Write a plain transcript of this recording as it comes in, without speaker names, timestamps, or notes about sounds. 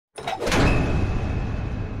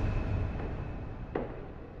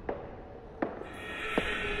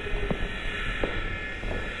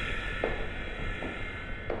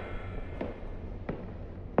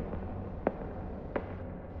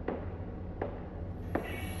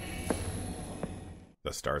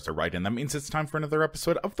the stars are right, and that means it's time for another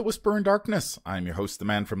episode of The Whisper in Darkness. I'm your host, the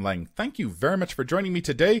Man from Lang. Thank you very much for joining me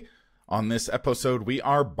today. On this episode, we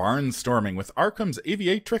are barnstorming with Arkham's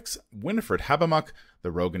Aviatrix, Winifred Habbamock,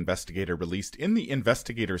 the rogue investigator released in the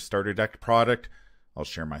Investigator Starter Deck product. I'll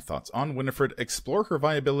share my thoughts on Winifred, explore her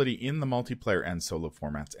viability in the multiplayer and solo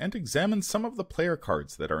formats, and examine some of the player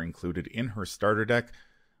cards that are included in her starter deck.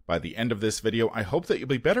 By the end of this video, I hope that you'll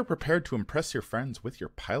be better prepared to impress your friends with your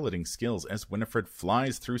piloting skills as Winifred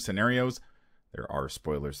flies through scenarios. There are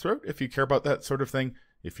spoilers throughout if you care about that sort of thing.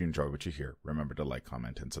 If you enjoy what you hear, remember to like,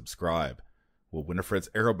 comment, and subscribe. Will Winifred's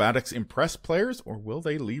aerobatics impress players, or will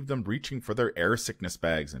they leave them reaching for their air sickness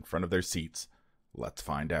bags in front of their seats? Let's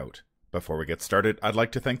find out. Before we get started, I'd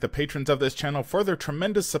like to thank the patrons of this channel for their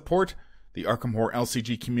tremendous support. The Arkham Horror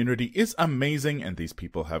LCG community is amazing, and these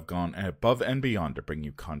people have gone above and beyond to bring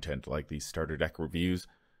you content like these starter deck reviews.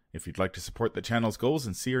 If you'd like to support the channel's goals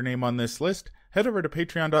and see your name on this list, head over to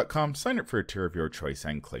patreon.com, sign up for a tier of your choice,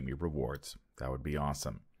 and claim your rewards. That would be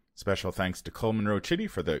awesome. Special thanks to Coleman Rochitty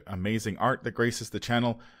for the amazing art that graces the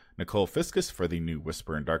channel, Nicole Fiscus for the new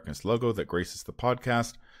Whisper in Darkness logo that graces the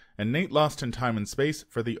podcast, and Nate Lost in Time and Space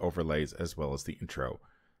for the overlays as well as the intro.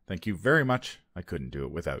 Thank you very much. I couldn't do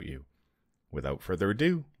it without you. Without further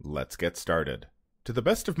ado, let's get started. To the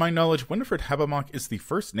best of my knowledge, Winifred Habbamock is the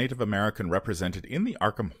first Native American represented in the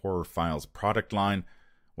Arkham Horror Files product line.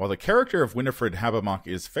 While the character of Winifred Habbamock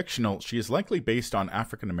is fictional, she is likely based on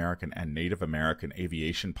African American and Native American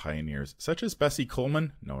aviation pioneers such as Bessie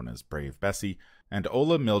Coleman, known as Brave Bessie, and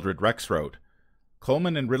Ola Mildred Rexroad.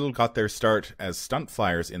 Coleman and Riddle got their start as stunt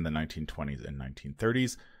flyers in the 1920s and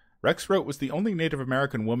 1930s. Rexroad was the only Native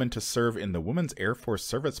American woman to serve in the Women's Air Force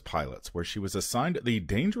Service Pilots, where she was assigned the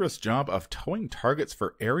dangerous job of towing targets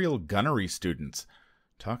for aerial gunnery students.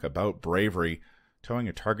 Talk about bravery. Towing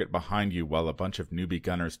a target behind you while a bunch of newbie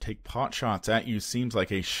gunners take pot shots at you seems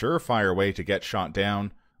like a surefire way to get shot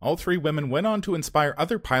down. All three women went on to inspire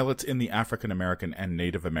other pilots in the African American and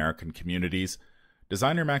Native American communities.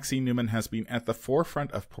 Designer Maxine Newman has been at the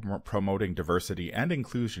forefront of promoting diversity and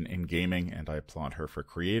inclusion in gaming, and I applaud her for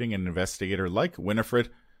creating an investigator like Winifred.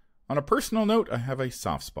 On a personal note, I have a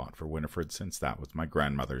soft spot for Winifred since that was my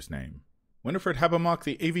grandmother's name. Winifred Habbamock,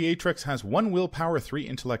 the Aviatrix, has 1 willpower, 3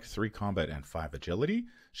 intellect, 3 combat, and 5 agility.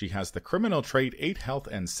 She has the criminal trait, 8 health,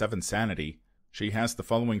 and 7 sanity. She has the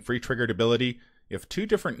following free triggered ability. If 2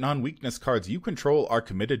 different non-weakness cards you control are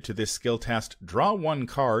committed to this skill test, draw 1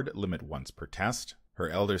 card, limit once per test. Her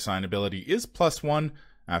Elder Sign ability is +1.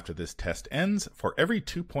 After this test ends, for every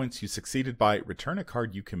 2 points you succeeded by, return a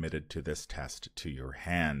card you committed to this test to your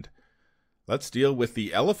hand. Let's deal with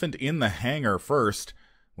the elephant in the hangar first.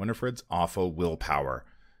 Winifred's awful willpower.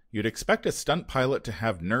 You'd expect a stunt pilot to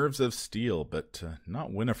have nerves of steel, but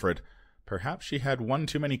not Winifred. Perhaps she had one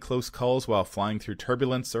too many close calls while flying through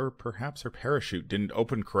turbulence, or perhaps her parachute didn't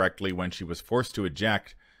open correctly when she was forced to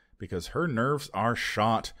eject, because her nerves are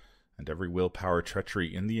shot, and every willpower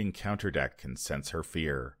treachery in the encounter deck can sense her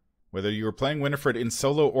fear. Whether you are playing Winifred in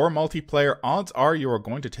solo or multiplayer, odds are you are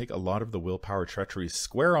going to take a lot of the willpower treachery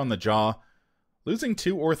square on the jaw. Losing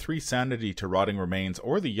 2 or 3 sanity to rotting remains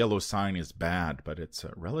or the yellow sign is bad, but it's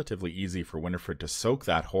relatively easy for Winifred to soak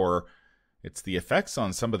that horror. It's the effects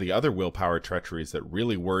on some of the other willpower treacheries that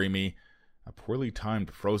really worry me. A poorly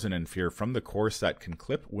timed Frozen in Fear from the core set can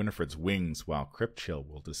clip Winifred's wings, while Crypt Chill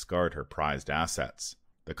will discard her prized assets.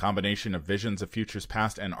 The combination of Visions of Futures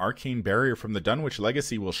Past and Arcane Barrier from the Dunwich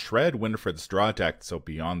Legacy will shred Winifred's draw deck, so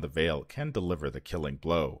Beyond the Veil can deliver the killing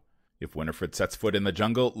blow. If Winifred sets foot in the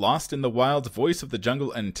jungle, Lost in the Wild's Voice of the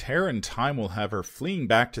Jungle and Terror and Time will have her fleeing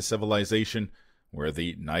back to civilization, where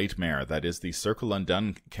the nightmare that is the Circle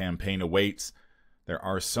Undone campaign awaits. There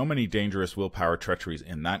are so many dangerous willpower treacheries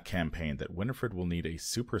in that campaign that Winifred will need a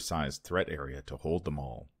supersized threat area to hold them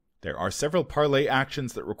all. There are several parlay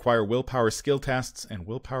actions that require willpower skill tests, and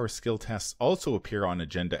willpower skill tests also appear on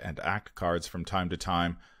agenda and act cards from time to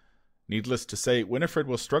time. Needless to say, Winifred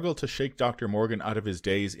will struggle to shake Dr. Morgan out of his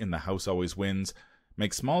days in The House Always Wins,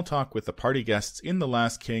 make small talk with the party guests in The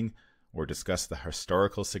Last King, or discuss the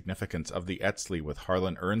historical significance of the Etzley with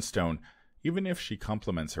Harlan Ernstone, even if she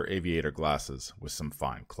complements her aviator glasses with some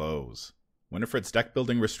fine clothes. Winifred's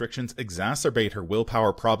deck-building restrictions exacerbate her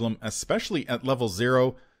willpower problem, especially at level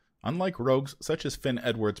 0. Unlike rogues such as Finn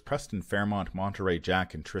Edwards, Preston Fairmont, Monterey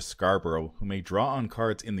Jack, and Triss Scarborough, who may draw on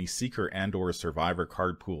cards in the Seeker and/or Survivor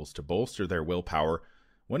card pools to bolster their willpower,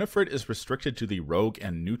 Winifred is restricted to the Rogue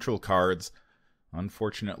and Neutral cards.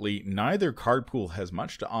 Unfortunately, neither card pool has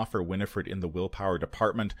much to offer Winifred in the willpower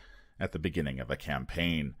department at the beginning of a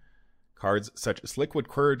campaign. Cards such as Liquid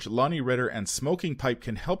Courage, Lonnie Ritter, and Smoking Pipe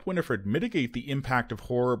can help Winifred mitigate the impact of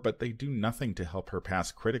horror, but they do nothing to help her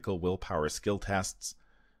pass critical willpower skill tests.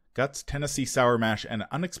 Guts, Tennessee Sour Mash, and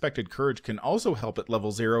Unexpected Courage can also help at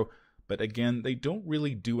level 0, but again, they don't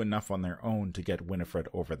really do enough on their own to get Winifred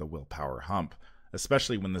over the willpower hump,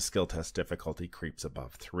 especially when the skill test difficulty creeps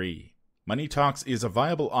above 3. Money Talks is a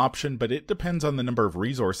viable option, but it depends on the number of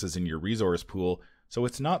resources in your resource pool, so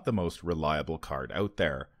it's not the most reliable card out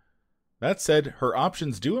there. That said, her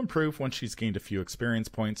options do improve once she's gained a few experience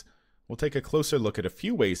points. We'll take a closer look at a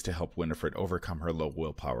few ways to help Winifred overcome her low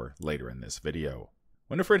willpower later in this video.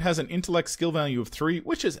 Winifred has an intellect skill value of 3,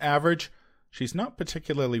 which is average. She's not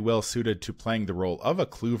particularly well suited to playing the role of a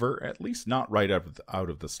clover, at least not right out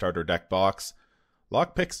of the starter deck box.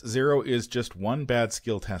 Lockpicks 0 is just one bad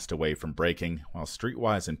skill test away from breaking, while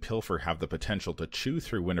Streetwise and Pilfer have the potential to chew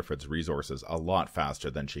through Winifred's resources a lot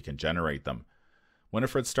faster than she can generate them.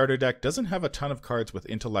 Winifred's starter deck doesn't have a ton of cards with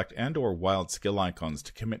intellect and or wild skill icons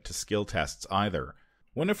to commit to skill tests either.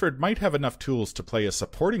 Winifred might have enough tools to play a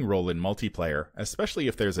supporting role in multiplayer, especially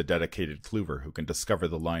if there's a dedicated clover who can discover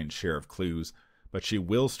the lion's share of clues, but she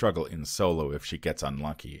will struggle in solo if she gets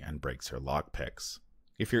unlucky and breaks her lockpicks.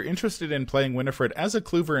 If you're interested in playing Winifred as a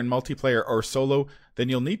clover in multiplayer or solo, then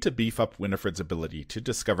you'll need to beef up Winifred's ability to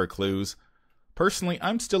discover clues. Personally,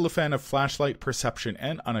 I'm still a fan of Flashlight, Perception,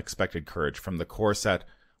 and Unexpected Courage from the core set,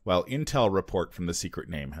 while Intel Report from the Secret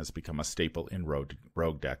Name has become a staple in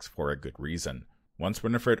rogue decks for a good reason. Once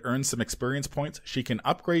Winifred earns some experience points, she can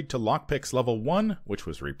upgrade to Lockpicks level 1, which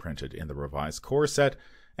was reprinted in the revised core set,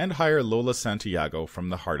 and hire Lola Santiago from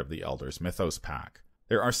the Heart of the Elders Mythos pack.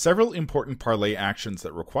 There are several important parlay actions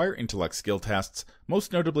that require intellect skill tests,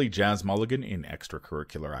 most notably Jazz Mulligan in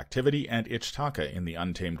Extracurricular Activity and Ichtaka in the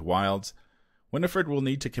Untamed Wilds. Winifred will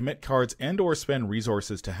need to commit cards and or spend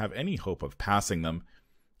resources to have any hope of passing them.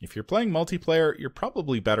 If you're playing multiplayer, you're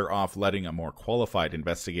probably better off letting a more qualified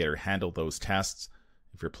investigator handle those tests.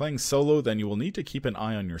 If you're playing solo, then you will need to keep an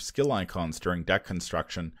eye on your skill icons during deck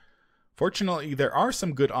construction. Fortunately, there are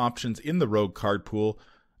some good options in the rogue card pool,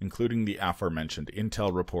 including the aforementioned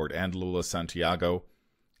Intel Report and Lula Santiago.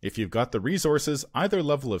 If you've got the resources, either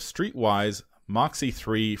level of Streetwise, Moxie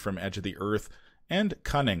 3 from Edge of the Earth, and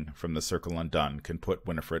Cunning from the Circle Undone can put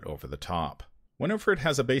Winifred over the top. Winifred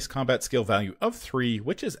has a base combat skill value of 3,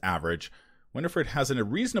 which is average. Winifred has a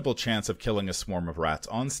reasonable chance of killing a swarm of rats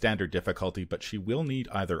on standard difficulty, but she will need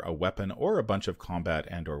either a weapon or a bunch of combat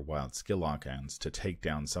and or wild skill icons to take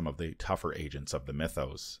down some of the tougher agents of the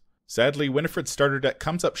mythos. Sadly, Winifred's starter deck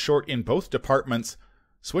comes up short in both departments.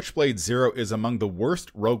 Switchblade 0 is among the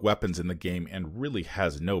worst rogue weapons in the game and really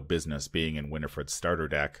has no business being in Winifred's starter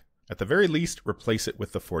deck. At the very least, replace it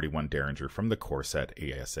with the 41 Derringer from the core set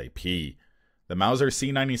ASAP. The Mauser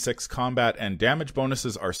C96 combat and damage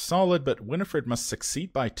bonuses are solid, but Winifred must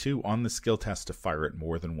succeed by 2 on the skill test to fire it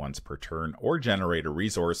more than once per turn or generate a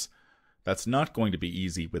resource. That's not going to be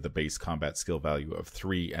easy with a base combat skill value of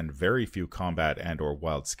 3 and very few combat and or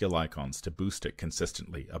wild skill icons to boost it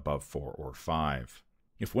consistently above 4 or 5.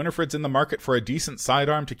 If Winifred's in the market for a decent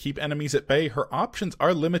sidearm to keep enemies at bay, her options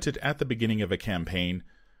are limited at the beginning of a campaign.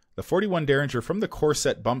 The 41 Derringer from the core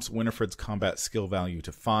set bumps Winifred's combat skill value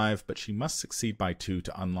to 5, but she must succeed by 2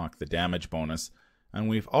 to unlock the damage bonus, and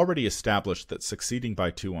we've already established that succeeding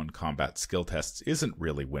by 2 on combat skill tests isn't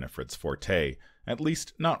really Winifred's forte, at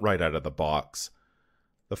least not right out of the box.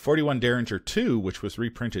 The 41 Derringer 2, which was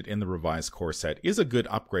reprinted in the revised core set, is a good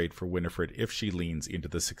upgrade for Winifred if she leans into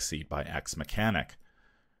the succeed by X mechanic.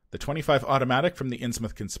 The 25 automatic from the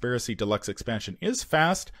Innsmouth Conspiracy Deluxe expansion is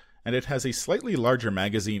fast, and it has a slightly larger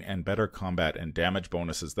magazine and better combat and damage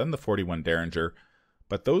bonuses than the 41 Derringer,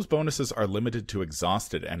 but those bonuses are limited to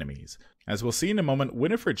exhausted enemies. As we'll see in a moment,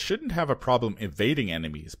 Winifred shouldn't have a problem evading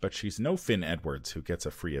enemies, but she's no Finn Edwards who gets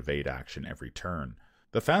a free evade action every turn.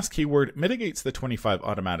 The fast keyword mitigates the 25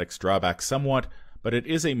 automatic's drawback somewhat, but it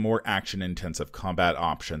is a more action-intensive combat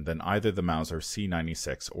option than either the Mauser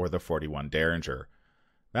C96 or the 41 Derringer.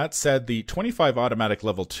 That said, the 25 automatic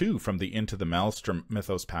level 2 from the Into the Maelstrom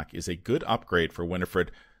Mythos pack is a good upgrade for Winifred,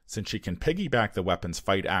 since she can piggyback the weapon's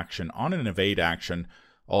fight action on an evade action,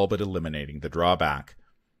 all but eliminating the drawback.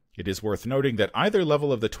 It is worth noting that either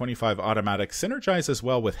level of the 25 automatic synergizes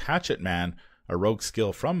well with Hatchet Man, a rogue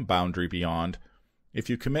skill from Boundary Beyond. If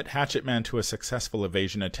you commit Hatchet Man to a successful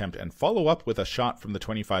evasion attempt and follow up with a shot from the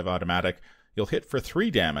 25 automatic, you'll hit for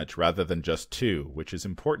 3 damage rather than just 2, which is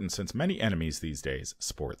important since many enemies these days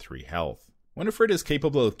sport 3 health. Winifred is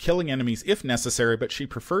capable of killing enemies if necessary, but she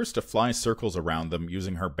prefers to fly circles around them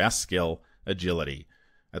using her best skill, agility.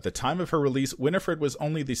 At the time of her release, Winifred was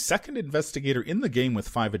only the second investigator in the game with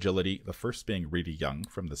 5 agility, the first being Rita Young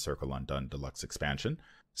from the Circle Undone Deluxe expansion.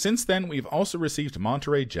 Since then, we've also received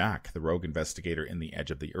Monterey Jack, the rogue investigator in the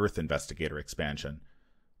Edge of the Earth investigator expansion.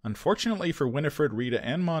 Unfortunately for Winifred, Rita,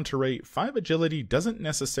 and Monterey, 5 agility doesn't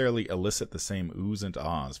necessarily elicit the same oohs and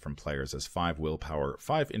ahs from players as 5 willpower,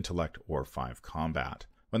 5 intellect, or 5 combat.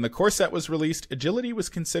 When the core set was released, agility was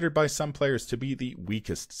considered by some players to be the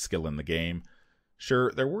weakest skill in the game.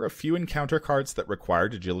 Sure, there were a few encounter cards that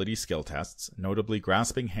required agility skill tests, notably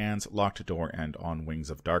Grasping Hands, Locked Door, and On Wings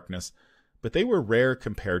of Darkness, but they were rare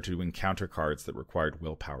compared to encounter cards that required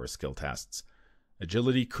willpower skill tests.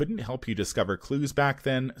 Agility couldn't help you discover clues back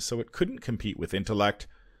then, so it couldn't compete with intellect.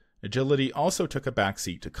 Agility also took a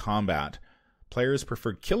backseat to combat. Players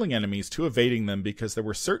preferred killing enemies to evading them because there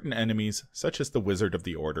were certain enemies, such as the Wizard of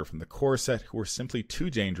the Order from the core set, who were simply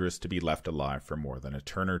too dangerous to be left alive for more than a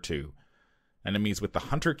turn or two. Enemies with the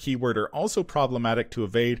Hunter keyword are also problematic to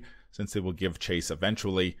evade, since they will give chase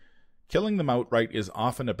eventually. Killing them outright is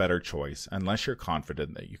often a better choice, unless you're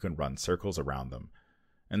confident that you can run circles around them.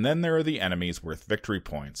 And then there are the enemies worth victory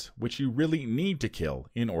points, which you really need to kill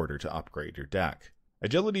in order to upgrade your deck.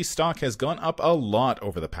 Agility stock has gone up a lot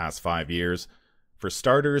over the past 5 years. For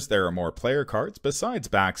starters, there are more player cards besides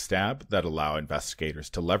Backstab that allow investigators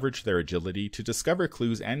to leverage their agility to discover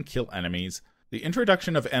clues and kill enemies. The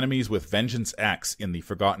introduction of enemies with Vengeance X in the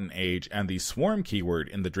Forgotten Age and the Swarm keyword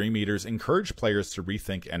in the Dream Eaters encourage players to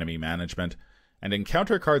rethink enemy management, and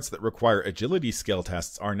encounter cards that require agility skill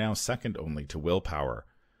tests are now second only to willpower.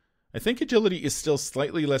 I think agility is still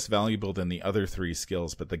slightly less valuable than the other 3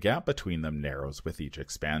 skills, but the gap between them narrows with each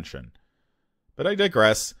expansion. But I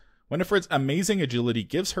digress. Winifred's amazing agility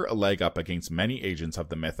gives her a leg up against many agents of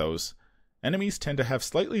the mythos. Enemies tend to have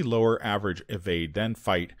slightly lower average evade than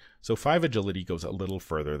fight, so 5 agility goes a little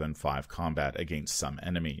further than 5 combat against some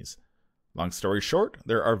enemies. Long story short,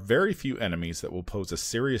 there are very few enemies that will pose a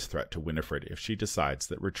serious threat to Winifred if she decides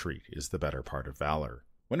that retreat is the better part of valor.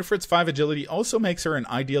 Winifred's 5 agility also makes her an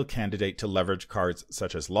ideal candidate to leverage cards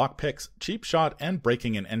such as Lockpicks, Cheap Shot, and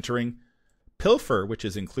Breaking and Entering. Pilfer, which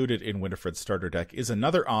is included in Winifred's starter deck, is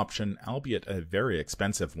another option, albeit a very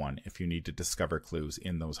expensive one if you need to discover clues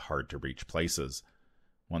in those hard-to-reach places.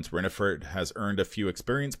 Once Winifred has earned a few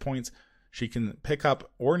experience points, she can pick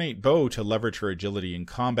up Ornate Bow to leverage her agility in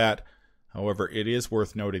combat. However, it is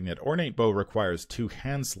worth noting that Ornate Bow requires 2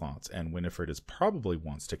 hand slots, and Winifred probably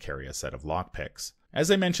wants to carry a set of lockpicks.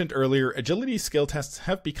 As I mentioned earlier, agility skill tests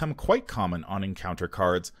have become quite common on encounter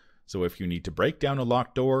cards, so if you need to break down a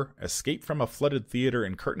locked door, escape from a flooded theater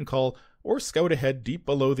in Curtain Call, or scout ahead deep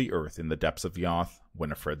below the earth in the depths of Yoth,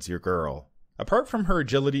 Winifred's your girl. Apart from her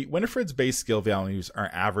agility, Winifred's base skill values are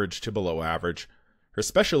average to below average. Her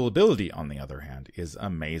special ability, on the other hand, is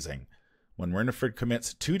amazing. When Winifred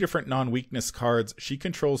commits 2 different non-weakness cards she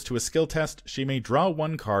controls to a skill test, she may draw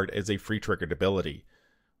 1 card as a free-triggered ability.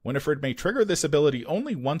 Winifred may trigger this ability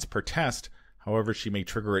only once per test. However, she may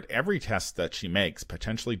trigger it every test that she makes,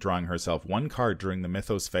 potentially drawing herself 1 card during the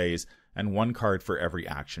Mythos phase and 1 card for every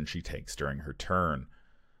action she takes during her turn.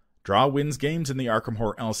 Draw wins games in the Arkham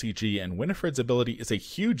Horror LCG, and Winifred's ability is a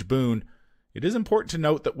huge boon. It is important to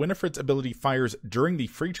note that Winifred's ability fires during the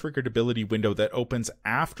free triggered ability window that opens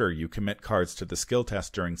after you commit cards to the skill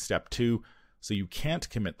test during Step 2, so you can't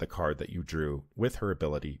commit the card that you drew with her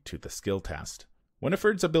ability to the skill test.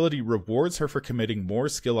 Winifred's ability rewards her for committing more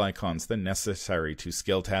skill icons than necessary to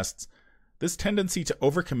skill tests. This tendency to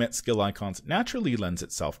overcommit skill icons naturally lends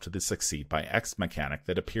itself to the Succeed by X mechanic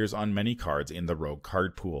that appears on many cards in the Rogue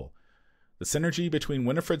card pool. The synergy between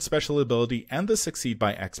Winifred's special ability and the Succeed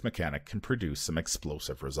by X mechanic can produce some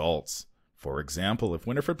explosive results. For example, if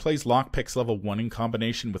Winifred plays Lockpicks level 1 in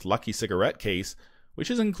combination with Lucky Cigarette Case,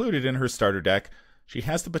 which is included in her starter deck, she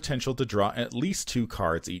has the potential to draw at least 2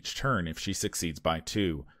 cards each turn if she succeeds by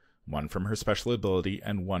 2, 1 from her special ability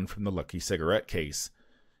and 1 from the Lucky Cigarette Case.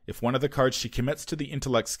 If one of the cards she commits to the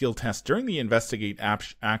Intellect skill test during the Investigate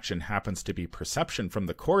action happens to be Perception from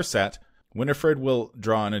the core set, Winifred will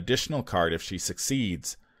draw an additional card if she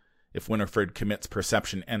succeeds. If Winifred commits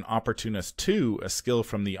Perception and Opportunist 2, a skill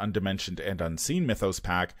from the Undimensioned and Unseen Mythos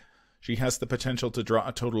pack, she has the potential to draw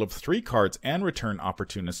a total of 3 cards and return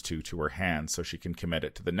Opportunist 2 to her hand so she can commit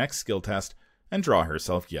it to the next skill test and draw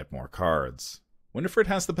herself yet more cards. Winifred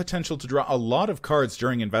has the potential to draw a lot of cards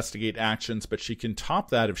during Investigate actions, but she can top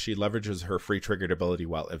that if she leverages her free triggered ability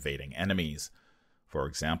while evading enemies. For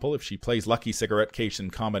example, if she plays Lucky Cigarette Case in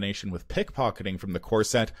combination with Pickpocketing from the core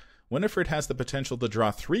set, Winifred has the potential to draw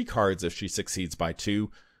 3 cards if she succeeds by 2,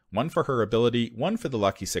 1 for her ability, 1 for the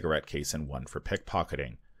Lucky Cigarette Case, and 1 for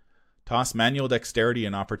Pickpocketing. Toss Manual Dexterity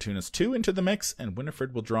and Opportunist 2 into the mix, and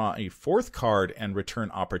Winifred will draw a 4th card and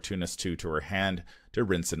return Opportunist 2 to her hand to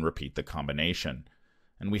rinse and repeat the combination.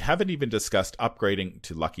 And we haven't even discussed upgrading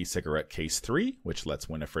to Lucky Cigarette Case 3, which lets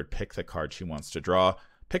Winifred pick the card she wants to draw,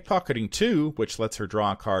 Pickpocketing 2, which lets her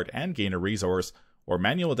draw a card and gain a resource, or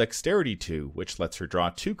Manual Dexterity 2, which lets her draw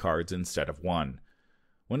 2 cards instead of 1.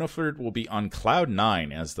 Winifred will be on cloud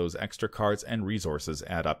 9 as those extra cards and resources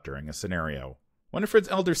add up during a scenario. Winifred's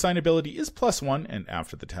Elder Sign ability is +1, and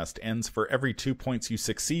after the test ends, for every 2 points you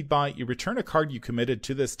succeed by, you return a card you committed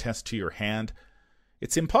to this test to your hand.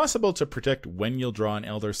 It's impossible to predict when you'll draw an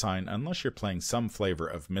Elder Sign unless you're playing some flavor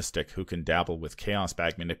of Mystic who can dabble with Chaos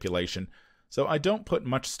Bag manipulation, so I don't put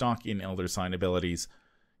much stock in Elder Sign abilities.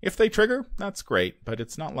 If they trigger, that's great, but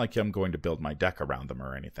it's not like I'm going to build my deck around them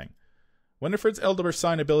or anything. Winifred's Elder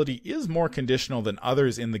Sign ability is more conditional than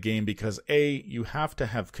others in the game because A, you have to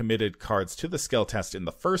have committed cards to the skill test in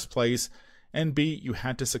the first place, and B, you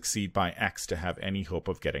had to succeed by X to have any hope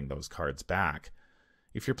of getting those cards back.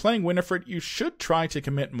 If you're playing Winifred, you should try to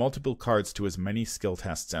commit multiple cards to as many skill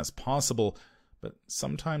tests as possible, but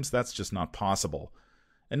sometimes that's just not possible.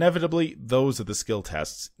 Inevitably, those are the skill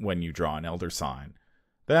tests when you draw an Elder Sign.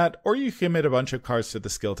 That, or you commit a bunch of cards to the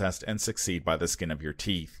skill test and succeed by the skin of your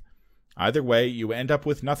teeth. Either way, you end up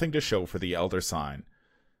with nothing to show for the Elder Sign.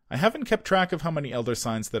 I haven't kept track of how many Elder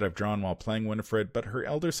Signs that I've drawn while playing Winifred, but her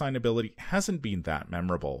Elder Sign ability hasn't been that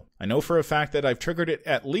memorable. I know for a fact that I've triggered it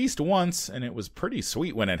at least once, and it was pretty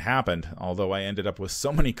sweet when it happened, although I ended up with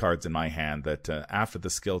so many cards in my hand that after the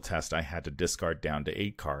skill test I had to discard down to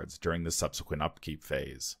 8 cards during the subsequent upkeep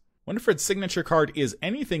phase. Winifred's signature card is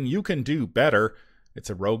Anything You Can Do Better. It's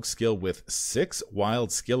a rogue skill with 6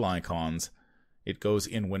 wild skill icons. It goes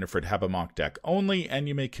in Winifred Habbamock deck only, and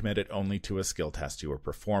you may commit it only to a skill test you are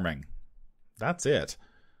performing. That's it.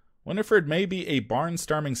 Winifred may be a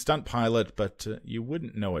barnstorming stunt pilot, but you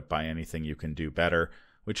wouldn't know it by Anything You Can Do Better,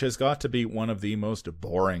 which has got to be one of the most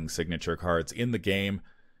boring signature cards in the game.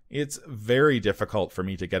 It's very difficult for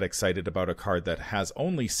me to get excited about a card that has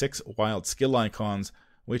only 6 wild skill icons,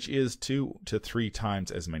 which is 2 to 3 times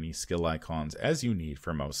as many skill icons as you need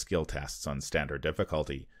for most skill tests on standard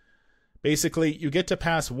difficulty. Basically, you get to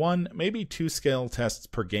pass 1, maybe 2 skill tests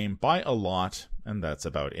per game by a lot, and that's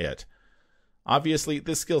about it. Obviously,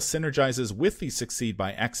 this skill synergizes with the Succeed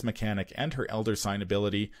by X mechanic and her Elder Sign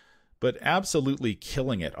ability, but absolutely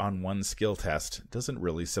killing it on 1 skill test doesn't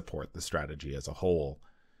really support the strategy as a whole.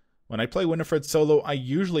 When I play Winifred solo, I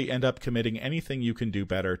usually end up committing Anything You Can Do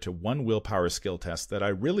Better to 1 willpower skill test that I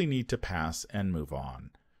really need to pass and move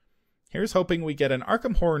on. Here's hoping we get an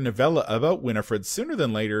Arkham Horror novella about Winifred sooner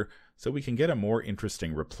than later, so we can get a more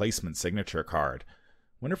interesting replacement signature card.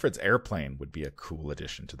 Winifred's Airplane would be a cool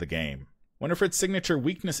addition to the game. Winifred's signature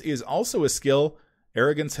weakness is also a skill.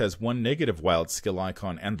 Arrogance has 1 negative wild skill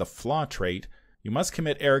icon and the Flaw trait. You must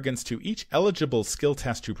commit Arrogance to each eligible skill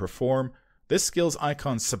test you perform. This skill's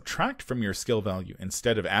icons subtract from your skill value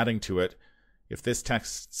instead of adding to it. If this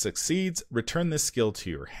test succeeds, return this skill to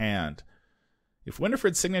your hand. If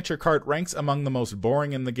Winifred's signature card ranks among the most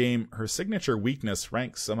boring in the game, her signature weakness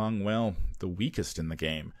ranks among, well, the weakest in the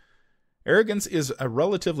game. Arrogance is a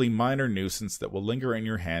relatively minor nuisance that will linger in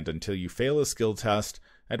your hand until you fail a skill test,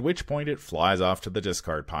 at which point it flies off to the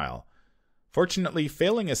discard pile. Fortunately,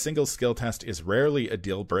 failing a single skill test is rarely a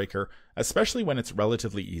deal breaker, especially when it's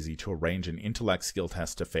relatively easy to arrange an intellect skill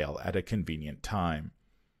test to fail at a convenient time.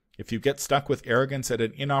 If you get stuck with Arrogance at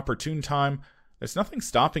an inopportune time, there's nothing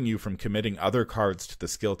stopping you from committing other cards to the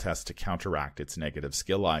skill test to counteract its negative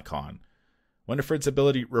skill icon. Winifred's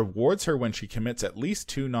ability rewards her when she commits at least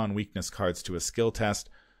 2 non-weakness cards to a skill test,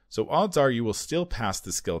 so odds are you will still pass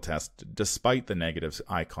the skill test despite the negative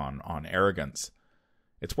icon on Arrogance.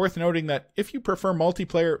 It's worth noting that if you prefer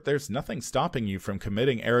multiplayer, there's nothing stopping you from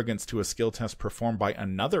committing Arrogance to a skill test performed by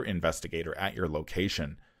another investigator at your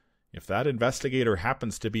location. If that investigator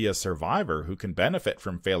happens to be a survivor who can benefit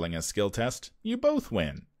from failing a skill test, you both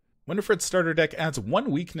win. Winifred's starter deck adds 1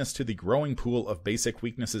 weakness to the growing pool of basic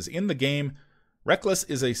weaknesses in the game. Reckless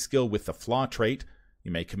is a skill with the Flaw trait.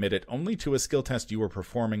 You may commit it only to a skill test you are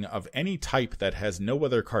performing of any type that has no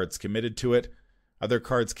other cards committed to it. Other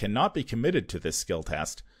cards cannot be committed to this skill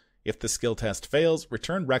test. If the skill test fails,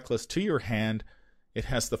 return Reckless to your hand. It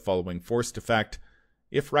has the following forced effect.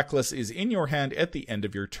 If Reckless is in your hand at the end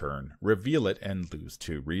of your turn, reveal it and lose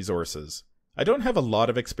 2 resources. I don't have a lot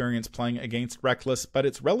of experience playing against Reckless, but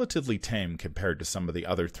it's relatively tame compared to some of the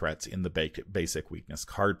other threats in the basic weakness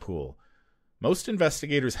card pool. Most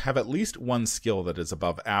investigators have at least 1 skill that is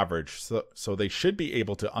above average, so they should be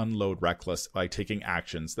able to unload Reckless by taking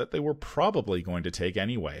actions that they were probably going to take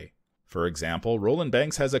anyway. For example, Roland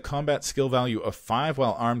Banks has a combat skill value of 5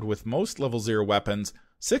 while armed with most level 0 weapons,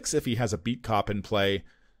 6 if he has a beat cop in play.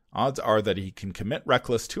 Odds are that he can commit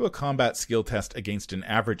Reckless to a combat skill test against an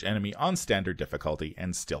average enemy on standard difficulty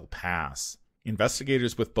and still pass.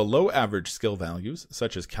 Investigators with below average skill values,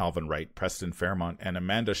 such as Calvin Wright, Preston Fairmont, and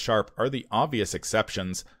Amanda Sharp, are the obvious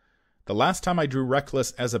exceptions. The last time I drew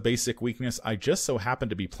Reckless as a basic weakness, I just so happened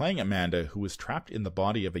to be playing Amanda, who was trapped in the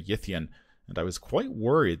body of a Yithian, and I was quite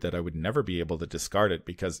worried that I would never be able to discard it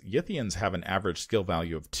because Yithians have an average skill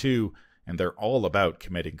value of 2, and they're all about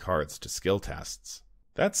committing cards to skill tests.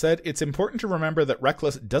 That said, it's important to remember that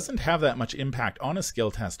Reckless doesn't have that much impact on a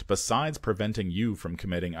skill test besides preventing you from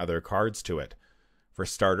committing other cards to it. For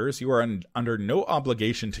starters, you are under no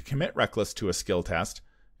obligation to commit Reckless to a skill test.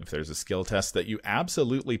 If there's a skill test that you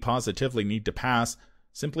absolutely positively need to pass,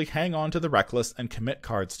 simply hang on to the Reckless and commit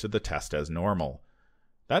cards to the test as normal.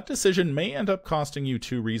 That decision may end up costing you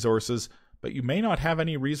 2 resources, but you may not have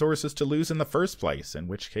any resources to lose in the first place, in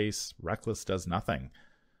which case Reckless does nothing.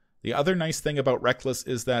 The other nice thing about Reckless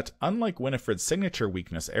is that, unlike Winifred's signature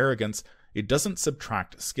weakness, Arrogance, it doesn't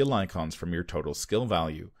subtract skill icons from your total skill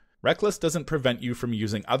value. Reckless doesn't prevent you from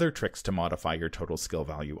using other tricks to modify your total skill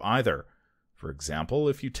value either. For example,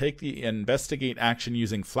 if you take the Investigate action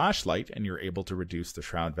using Flashlight and you're able to reduce the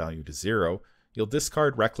Shroud value to 0, you'll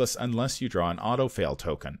discard Reckless unless you draw an auto-fail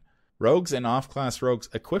token. Rogues and off-class rogues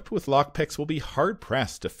equipped with lockpicks will be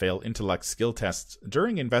hard-pressed to fail intellect skill tests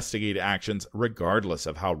during Investigate actions regardless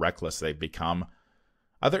of how reckless they've become.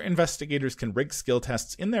 Other investigators can rig skill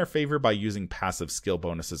tests in their favor by using passive skill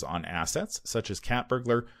bonuses on assets, such as Cat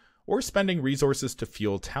Burglar, or spending resources to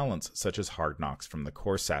fuel talents, such as Hard Knocks from the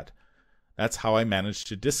core set. That's how I managed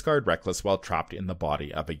to discard Reckless while trapped in the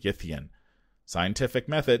body of a Yithian. Scientific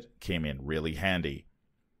method came in really handy.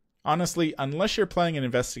 Honestly, unless you're playing an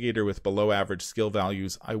investigator with below average skill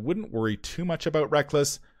values, I wouldn't worry too much about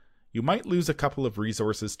Reckless. You might lose a couple of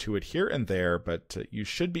resources to it here and there, but you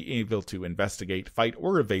should be able to investigate, fight,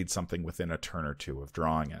 or evade something within a turn or 2 of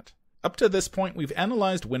drawing it. Up to this point, we've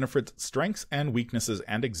analyzed Winifred's strengths and weaknesses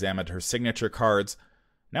and examined her signature cards.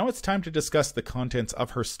 Now it's time to discuss the contents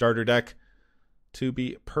of her starter deck. To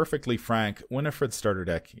be perfectly frank, Winifred's starter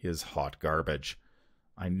deck is hot garbage.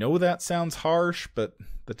 I know that sounds harsh, but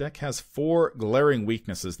the deck has 4 glaring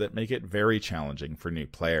weaknesses that make it very challenging for new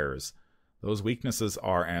players. Those weaknesses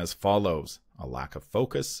are as follows: a lack of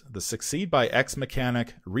focus, the Succeed by X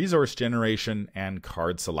mechanic, resource generation, and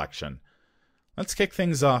card selection. Let's kick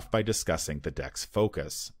things off by discussing the deck's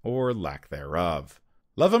focus, or lack thereof.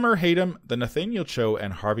 Love 'em or hate 'em, the Nathaniel Cho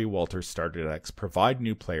and Harvey Walters starter decks provide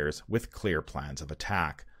new players with clear plans of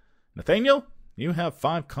attack. Nathaniel, you have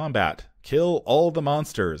 5 combat. Kill all the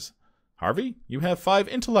monsters. Harvey, you have 5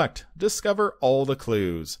 intellect. Discover all the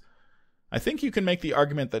clues. I think you can make the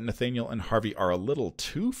argument that Nathaniel and Harvey are a little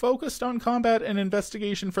too focused on combat and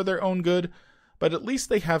investigation for their own good, but at least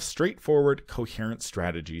they have straightforward, coherent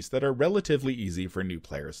strategies that are relatively easy for new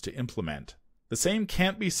players to implement. The same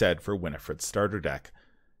can't be said for Winifred's starter deck.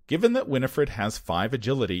 Given that Winifred has 5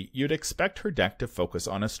 agility, you'd expect her deck to focus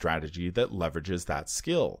on a strategy that leverages that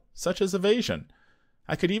skill, such as evasion.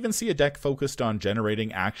 I could even see a deck focused on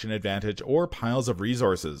generating action advantage or piles of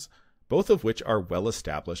resources, both of which are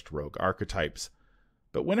well-established rogue archetypes.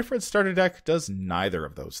 But Winifred's starter deck does neither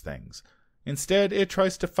of those things. Instead, it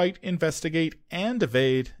tries to fight, investigate, and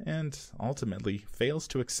evade, and ultimately fails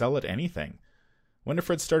to excel at anything.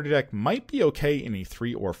 Winifred's starter deck might be okay in a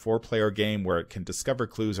 3 or 4 player game where it can discover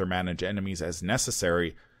clues or manage enemies as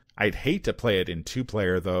necessary. I'd hate to play it in 2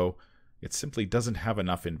 player though. It simply doesn't have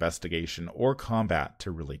enough investigation or combat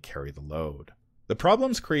to really carry the load. The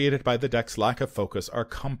problems created by the deck's lack of focus are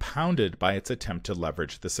compounded by its attempt to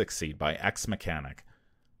leverage the Succeed by X mechanic.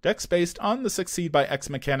 Decks based on the Succeed by X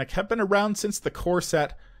mechanic have been around since the core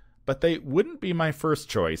set, but they wouldn't be my first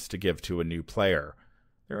choice to give to a new player.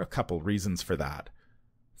 There are a couple reasons for that.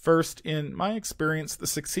 First, in my experience, the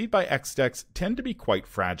Succeed by X decks tend to be quite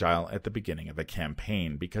fragile at the beginning of a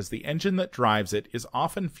campaign because the engine that drives it is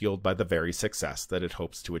often fueled by the very success that it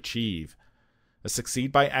hopes to achieve. A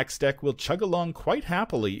Succeed by X deck will chug along quite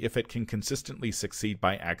happily if it can consistently succeed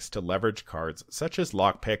by X to leverage cards such as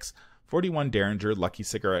Lockpicks, 41 Derringer, Lucky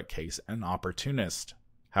Cigarette Case, and Opportunist.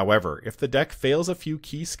 However, if the deck fails a few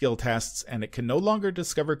key skill tests and it can no longer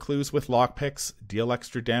discover clues with lockpicks, deal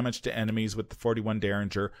extra damage to enemies with the 41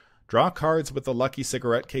 Derringer, draw cards with the Lucky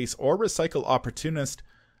Cigarette Case, or recycle Opportunist,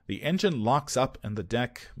 the engine locks up and the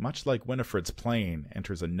deck, much like Winifred's plane,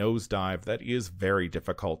 enters a nosedive that is very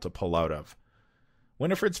difficult to pull out of.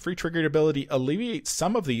 Winifred's free-triggered ability alleviates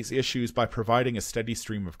some of these issues by providing a steady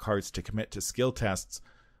stream of cards to commit to skill tests,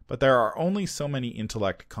 but there are only so many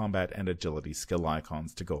intellect, combat, and agility skill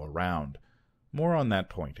icons to go around. More on that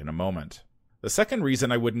point in a moment. The second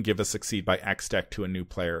reason I wouldn't give a Succeed by X deck to a new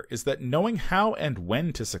player is that knowing how and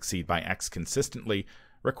when to Succeed by X consistently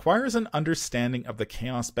requires an understanding of the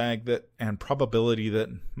Chaos Bag and probability that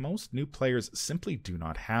most new players simply do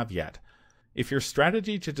not have yet. If your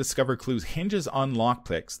strategy to discover clues hinges on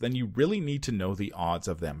lockpicks, then you really need to know the odds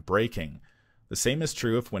of them breaking. The same is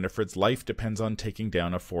true if Winifred's life depends on taking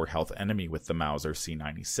down a 4 health enemy with the Mauser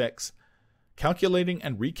C96. Calculating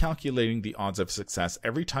and recalculating the odds of success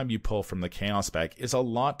every time you pull from the Chaos Bag is a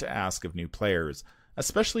lot to ask of new players,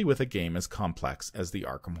 especially with a game as complex as the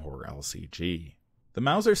Arkham Horror LCG. The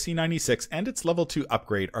Mauser C96 and its level 2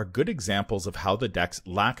 upgrade are good examples of how the deck's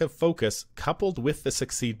lack of focus, coupled with the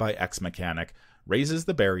Succeed by X mechanic, raises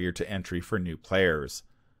the barrier to entry for new players.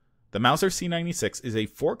 The Mauser C96 is a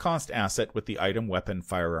 4-cost asset with the item, weapon,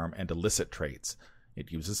 firearm, and illicit traits.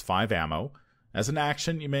 It uses 5 ammo. As an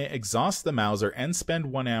action, you may exhaust the Mauser and spend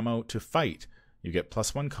 1 ammo to fight. You get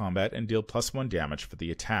 +1 combat and deal +1 damage for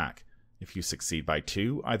the attack. If you succeed by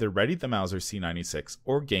 2, either ready the Mauser C96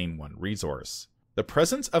 or gain 1 resource. The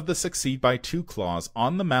presence of the Succeed by 2 clause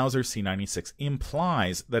on the Mauser C96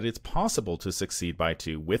 implies that it's possible to succeed by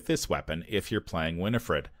 2 with this weapon if you're playing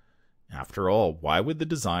Winifred. After all, why would the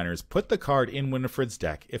designers put the card in Winifred's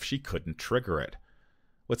deck if she couldn't trigger it?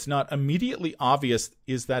 What's not immediately obvious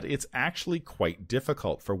is that it's actually quite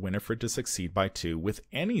difficult for Winifred to succeed by 2 with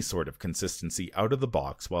any sort of consistency out of the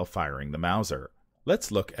box while firing the Mauser.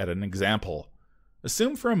 Let's look at an example.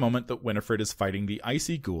 Assume for a moment that Winifred is fighting the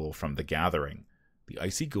Icy Ghoul from the Gathering. The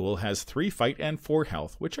Icy Ghoul has 3 fight and 4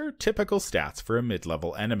 health, which are typical stats for a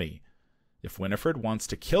mid-level enemy. If Winifred wants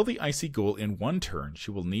to kill the Icy Ghoul in 1 turn, she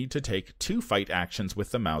will need to take 2 fight actions with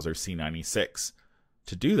the Mauser C96.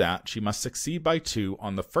 To do that, she must succeed by 2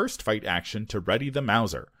 on the first fight action to ready the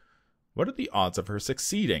Mauser. What are the odds of her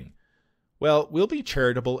succeeding? Well, we'll be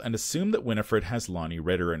charitable and assume that Winifred has Lonnie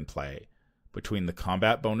Ritter in play. Between the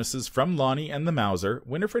combat bonuses from Lonnie and the Mauser,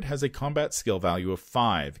 Winifred has a combat skill value of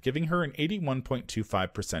 5, giving her an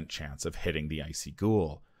 81.25% chance of hitting the Icy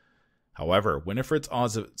Ghoul. However, Winifred's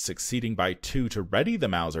odds of succeeding by 2 to ready the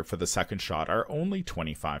Mauser for the second shot are only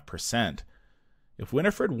 25%. If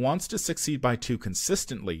Winifred wants to succeed by 2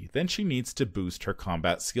 consistently, then she needs to boost her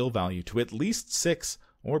combat skill value to at least 6,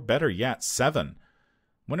 or better yet, 7.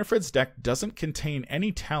 Winifred's deck doesn't contain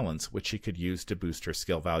any talents which she could use to boost her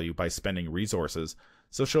skill value by spending resources,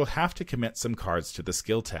 so she'll have to commit some cards to the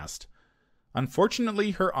skill test.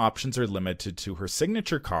 Unfortunately, her options are limited to her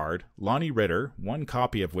signature card, Lonnie Ritter, 1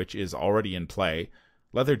 copy of which is already in play,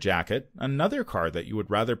 Leather Jacket, another card that you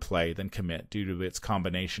would rather play than commit due to its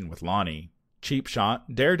combination with Lonnie, Cheap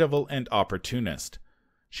Shot, Daredevil, and Opportunist.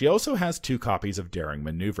 She also has 2 copies of Daring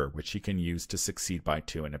Maneuver, which she can use to succeed by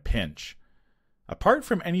 2 in a pinch. Apart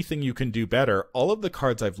from anything you can do better, all of the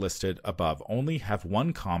cards I've listed above only have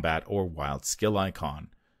 1 combat or wild skill icon.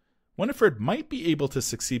 Winifred might be able to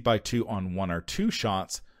succeed by 2 on 1 or 2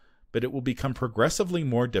 shots, but it will become progressively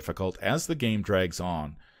more difficult as the game drags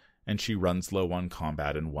on, and she runs low on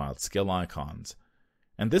combat and wild skill icons.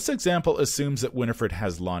 And this example assumes that Winifred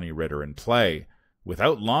has Lonnie Ritter in play.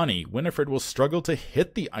 Without Lonnie, Winifred will struggle to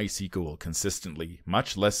hit the Icy Ghoul consistently,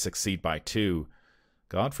 much less succeed by 2.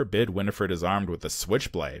 God forbid Winifred is armed with the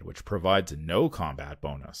Switchblade, which provides no combat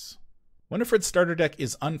bonus. Winifred's starter deck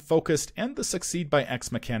is unfocused, and the Succeed by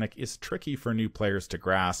X mechanic is tricky for new players to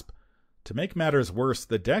grasp. To make matters worse,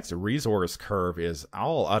 the deck's resource curve is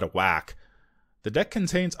all out of whack. The deck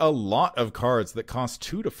contains a lot of cards that cost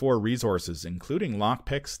 2 to 4 resources, including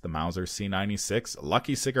Lockpicks, the Mauser C96,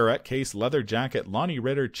 Lucky Cigarette Case, Leather Jacket, Lonnie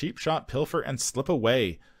Ritter, Cheap Shot, Pilfer, and Slip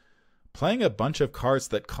Away. Playing a bunch of cards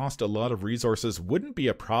that cost a lot of resources wouldn't be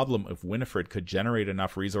a problem if Winifred could generate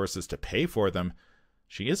enough resources to pay for them.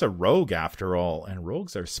 She is a rogue after all, and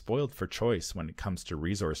rogues are spoiled for choice when it comes to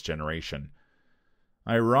resource generation.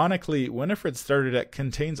 Ironically, Winifred's starter deck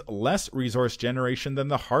contains less resource generation than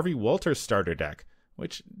the Harvey Walters starter deck,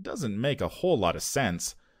 which doesn't make a whole lot of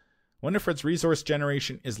sense. Winifred's resource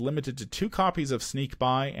generation is limited to 2 copies of Sneak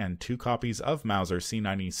By and 2 copies of Mauser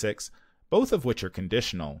C96, both of which are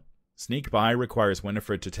conditional. Sneak By requires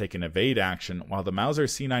Winifred to take an evade action, while the Mauser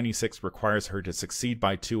C96 requires her to succeed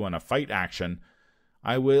by 2 on a fight action.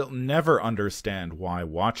 I will never understand why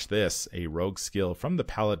Watch This, a rogue skill from the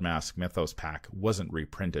Pallid Mask Mythos pack, wasn't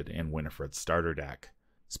reprinted in Winifred's starter deck.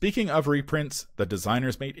 Speaking of reprints, the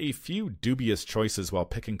designers made a few dubious choices while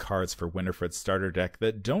picking cards for Winifred's starter deck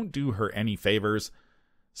that don't do her any favors.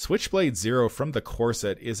 Switchblade Zero from the core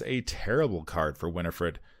set is a terrible card for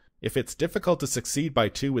Winifred. If it's difficult to succeed by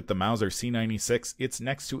 2 with the Mauser C96, it's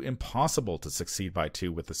next to impossible to succeed by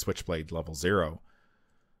 2 with the Switchblade level 0.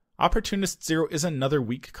 Opportunist Zero is another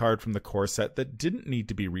weak card from the core set that didn't need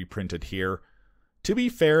to be reprinted here. To be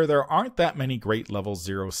fair, there aren't that many great level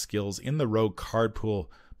 0 skills in the Rogue card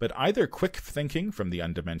pool, but either Quick Thinking from the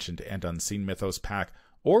Undimensioned and Unseen Mythos pack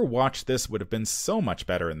or Watch This would have been so much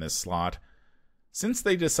better in this slot. Since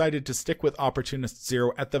they decided to stick with Opportunist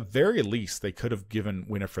Zero, at the very least they could have given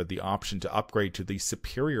Winifred the option to upgrade to the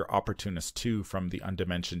superior Opportunist 2 from the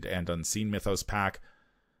Undimensioned and Unseen Mythos pack,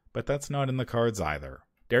 but that's not in the cards either.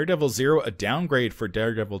 Daredevil Zero, a downgrade for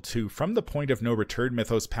Daredevil 2 from the Point of No Return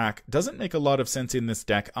Mythos pack, doesn't make a lot of sense in this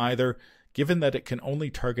deck either, given that it can only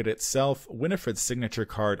target itself, Winifred's signature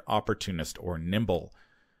card, Opportunist, or Nimble.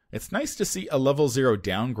 It's nice to see a level 0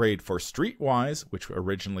 downgrade for Streetwise, which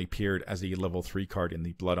originally appeared as a level 3 card in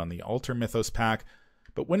the Blood on the Altar Mythos pack,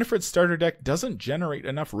 but Winifred's starter deck doesn't generate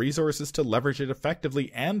enough resources to leverage it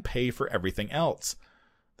effectively and pay for everything else.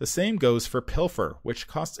 The same goes for Pilfer, which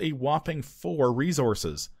costs a whopping 4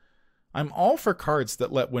 resources. I'm all for cards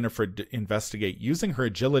that let Winifred investigate using her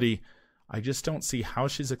agility. I just don't see how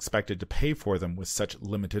she's expected to pay for them with such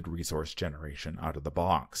limited resource generation out of the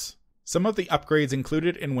box. Some of the upgrades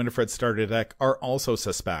included in Winifred's starter deck are also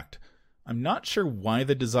suspect. I'm not sure why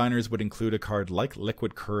the designers would include a card like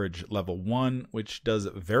Liquid Courage level 1, which does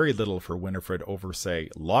very little for Winifred over, say,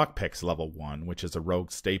 Lockpicks level 1, which is a rogue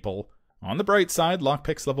staple. On the bright side,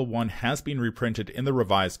 Lockpicks level 1 has been reprinted in the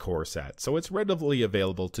revised core set, so it's readily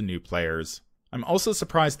available to new players. I'm also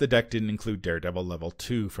surprised the deck didn't include Daredevil level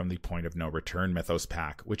 2 from the Point of No Return Mythos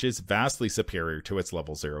pack, which is vastly superior to its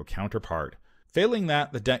level 0 counterpart. Failing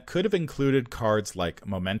that, the deck could have included cards like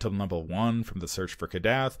Momentum level 1 from the Search for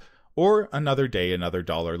Kadath, or Another Day, Another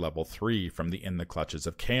Dollar level 3 from the In the Clutches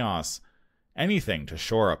of Chaos. Anything to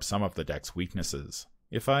shore up some of the deck's weaknesses.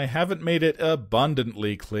 If I haven't made it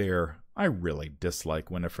abundantly clear, I really dislike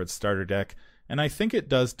Winifred's starter deck, and I think it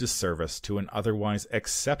does disservice to an otherwise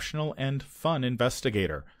exceptional and fun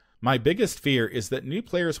investigator. My biggest fear is that new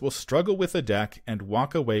players will struggle with the deck and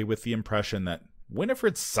walk away with the impression that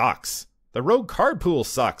Winifred sucks. The Rogue card pool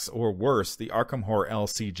sucks, or worse, the Arkham Horror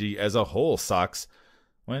LCG as a whole sucks,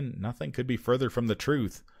 when nothing could be further from the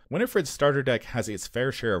truth. Winifred's starter deck has its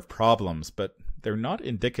fair share of problems, but they're not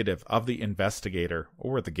indicative of the investigator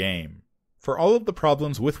or the game. For all of the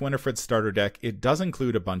problems with Winifred's starter deck, it does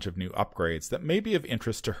include a bunch of new upgrades that may be of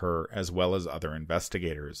interest to her as well as other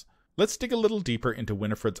investigators. Let's dig a little deeper into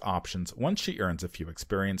Winifred's options once she earns a few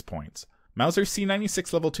experience points. Mauser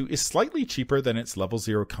C96 level 2 is slightly cheaper than its level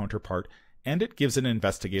 0 counterpart, and it gives an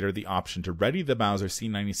investigator the option to ready the Mauser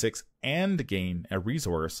C96 and gain a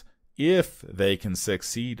resource if they can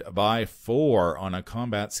succeed by 4 on a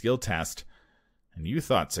combat skill test. And you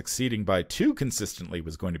thought succeeding by 2 consistently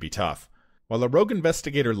was going to be tough. While a rogue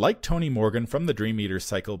investigator like Tony Morgan from the Dream Eater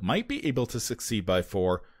cycle might be able to succeed by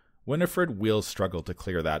 4, Winifred will struggle to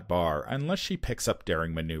clear that bar unless she picks up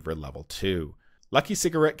Daring Maneuver level 2. Lucky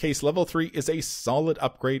Cigarette Case level 3 is a solid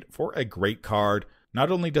upgrade for a great card.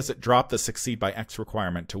 Not only does it drop the Succeed by X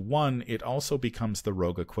requirement to 1, it also becomes the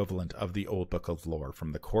rogue equivalent of the Old Book of Lore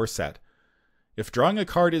from the core set. If drawing a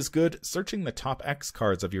card is good, searching the top X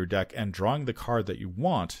cards of your deck and drawing the card that you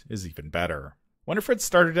want is even better. Winifred's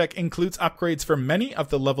starter deck includes upgrades for many of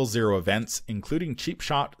the level 0 events, including Cheap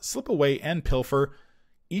Shot, Slip Away, and Pilfer.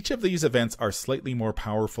 Each of these events are slightly more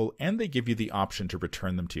powerful, and they give you the option to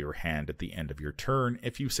return them to your hand at the end of your turn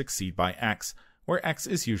if you succeed by X, where X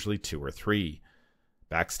is usually 2 or 3.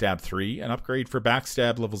 Backstab 3, an upgrade for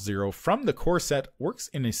Backstab level 0 from the core set, works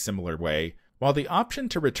in a similar way. While the option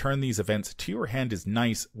to return these events to your hand is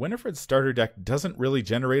nice, Winifred's starter deck doesn't really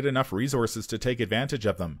generate enough resources to take advantage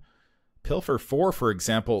of them. Pilfer 4, for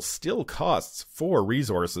example, still costs 4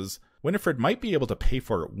 resources. Winifred might be able to pay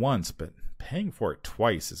for it once, but paying for it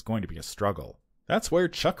twice is going to be a struggle. That's where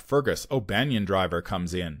Chuck Fergus, O'Banion Driver,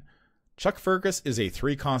 comes in. Chuck Fergus is a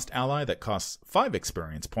 3-cost ally that costs 5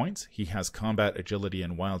 experience points. He has combat, agility,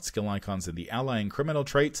 and wild skill icons in the ally and criminal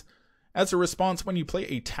traits. As a response, when you play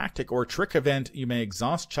a tactic or trick event, you may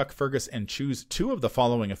exhaust Chuck Fergus and choose 2 of the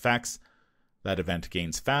following effects. That event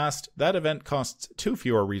gains fast. That event costs 2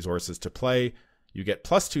 fewer resources to play. You get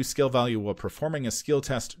 +2 skill value while performing a skill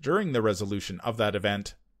test during the resolution of that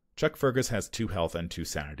event. Chuck Fergus has 2 health and 2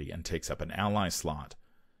 sanity and takes up an ally slot.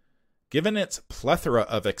 Given its plethora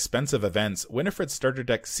of expensive events, Winifred's starter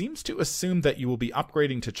deck seems to assume that you will be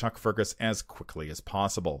upgrading to Chuck Fergus as quickly as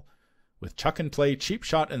possible. With Chuck in play, Cheap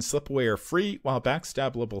Shot and Slip Away are free, while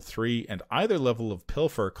Backstab level 3 and either level of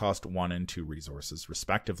Pilfer cost 1 and 2 resources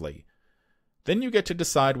respectively. Then you get to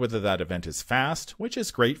decide whether that event is fast, which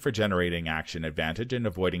is great for generating action advantage and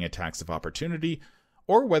avoiding attacks of opportunity,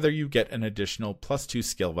 or whether you get an additional +2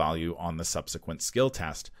 skill value on the subsequent skill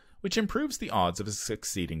test, which improves the odds of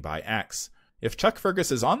succeeding by X. If Chuck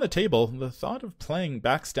Fergus is on the table, the thought of playing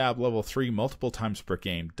Backstab level 3 multiple times per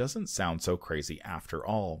game doesn't sound so crazy after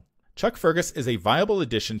all. Chuck Fergus is a viable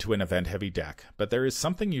addition to an event-heavy deck, but there is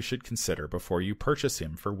something you should consider before you purchase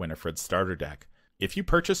him for Winifred's starter deck. If you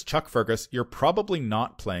purchase Chuck Fergus, you're probably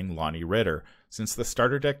not playing Lonnie Ritter, since the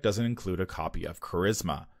starter deck doesn't include a copy of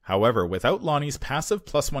Charisma. However, without Lonnie's passive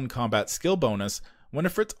 +1 combat skill bonus,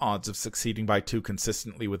 Winifred's odds of succeeding by 2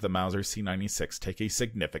 consistently with the Mauser C96 take a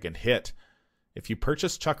significant hit. If you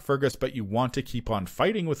purchase Chuck Fergus but you want to keep on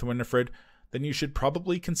fighting with Winifred, then you should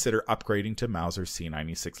probably consider upgrading to Mauser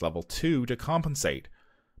C96 level 2 to compensate.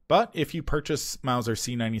 But if you purchase Mauser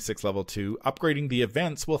C96 level 2, upgrading the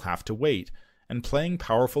events will have to wait, and playing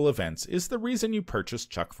powerful events is the reason you purchased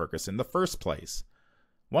Chuck Fergus in the first place.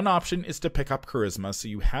 One option is to pick up Charisma so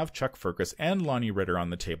you have Chuck Fergus and Lonnie Ritter on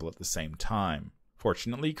the table at the same time.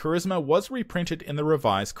 Fortunately, Charisma was reprinted in the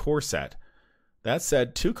revised core set. That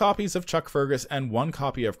said, 2 copies of Chuck Fergus and 1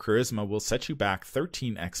 copy of Charisma will set you back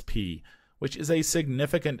 13 XP, which is a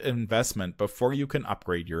significant investment before you can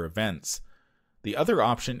upgrade your events. The other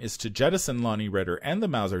option is to jettison Lonnie Ritter and the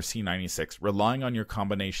Mauser C96, relying on your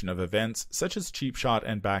combination of events such as Cheap Shot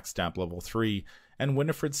and Backstab level 3, and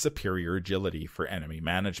Winifred's superior agility for enemy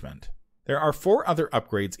management. There are 4 other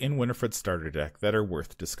upgrades in Winifred's starter deck that are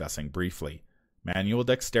worth discussing briefly. Manual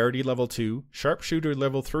Dexterity level 2, Sharpshooter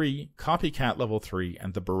level 3, Copycat level 3,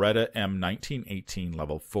 and the Beretta M1918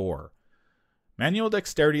 level 4. Manual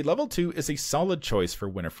Dexterity level 2 is a solid choice for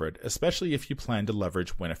Winifred, especially if you plan to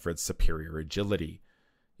leverage Winifred's superior agility.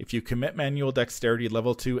 If you commit Manual Dexterity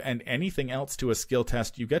level 2 and anything else to a skill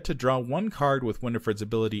test, you get to draw 1 card with Winifred's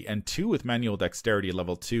ability and 2 with Manual Dexterity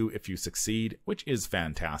level 2 if you succeed, which is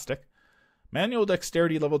fantastic. Manual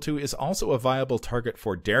Dexterity level 2 is also a viable target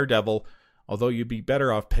for Daredevil, although you'd be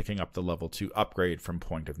better off picking up the level 2 upgrade from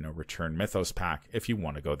Point of No Return Mythos pack if you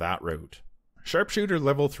want to go that route. Sharpshooter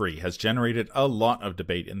level 3 has generated a lot of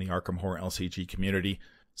debate in the Arkham Horror LCG community.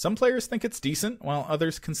 Some players think it's decent, while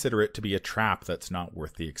others consider it to be a trap that's not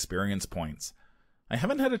worth the experience points. I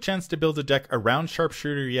haven't had a chance to build a deck around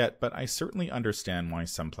Sharpshooter yet, but I certainly understand why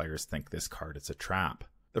some players think this card is a trap.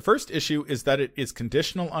 The first issue is that it is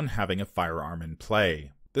conditional on having a firearm in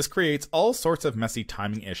play. This creates all sorts of messy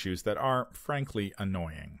timing issues that are, frankly,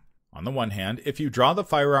 annoying. On the one hand, if you draw the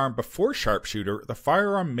firearm before Sharpshooter, the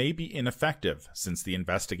firearm may be ineffective, since the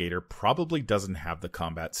investigator probably doesn't have the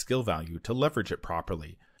combat skill value to leverage it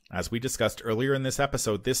properly. As we discussed earlier in this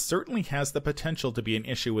episode, this certainly has the potential to be an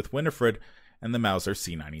issue with Winifred and the Mauser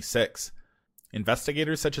C96.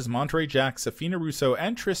 Investigators such as Monterey Jack, Safina Russo,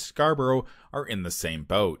 and Trish Scarborough are in the same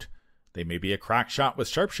boat. They may be a crack shot with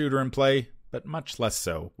Sharpshooter in play, but much less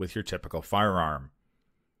so with your typical firearm.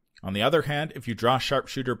 On the other hand, if you draw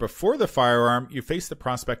Sharpshooter before the firearm, you face the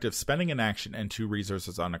prospect of spending an action and 2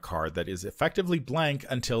 resources on a card that is effectively blank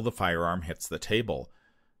until the firearm hits the table.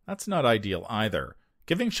 That's not ideal either.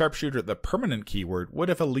 Giving Sharpshooter the permanent keyword would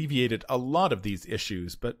have alleviated a lot of these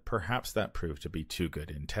issues, but perhaps that proved to be too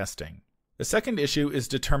good in testing. The second issue is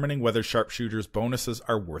determining whether Sharpshooter's bonuses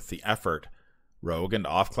are worth the effort. Rogue and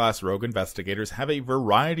off-class rogue investigators have a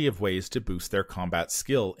variety of ways to boost their combat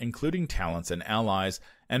skill, including talents and allies,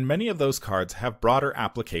 and many of those cards have broader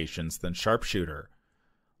applications than Sharpshooter.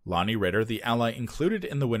 Lonnie Ritter, the ally included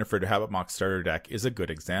in the Winifred Habbamock starter deck, is a good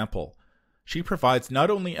example. She provides not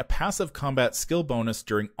only a passive combat skill bonus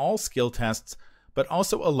during all skill tests, but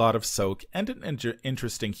also a lot of soak and an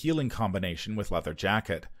interesting healing combination with Leather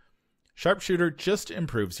Jacket. Sharpshooter just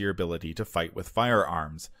improves your ability to fight with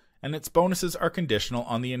firearms, and its bonuses are conditional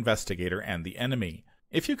on the investigator and the enemy.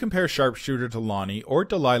 If you compare Sharpshooter to Lonnie or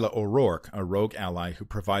Delilah O'Rourke, a rogue ally who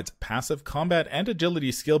provides passive combat and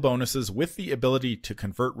agility skill bonuses with the ability to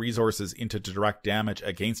convert resources into direct damage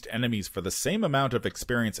against enemies for the same amount of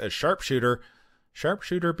experience as Sharpshooter,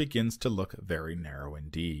 Sharpshooter begins to look very narrow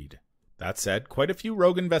indeed. That said, quite a few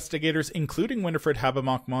rogue investigators, including Winifred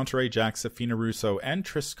Habbamock, Monterey Jack, Safina Russo, and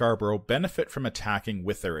Trish Scarborough, benefit from attacking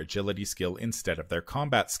with their agility skill instead of their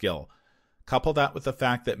combat skill. Couple that with the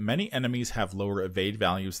fact that many enemies have lower evade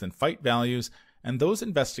values than fight values, and those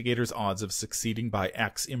investigators' odds of succeeding by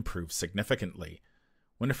X improve significantly.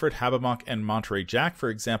 Winifred Habbamock and Monterey Jack, for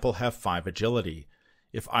example, have 5 agility.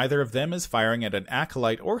 If either of them is firing at an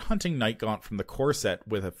Acolyte or hunting Nightgaunt from the core set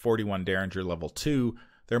with a 41 Derringer level 2,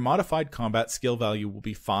 their modified combat skill value will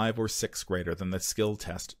be 5 or 6 greater than the skill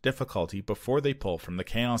test difficulty before they pull from the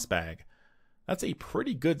Chaos Bag. That's a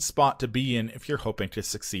pretty good spot to be in if you're hoping to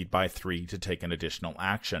succeed by 3 to take an additional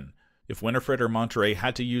action. If Winifred or Monterey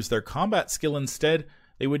had to use their combat skill instead,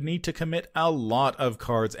 they would need to commit a lot of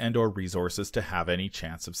cards and or resources to have any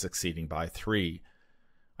chance of succeeding by 3.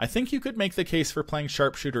 I think you could make the case for playing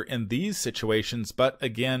Sharpshooter in these situations, but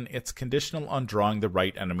again, it's conditional on drawing the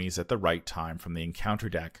right enemies at the right time from the encounter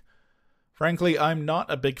deck. Frankly, I'm not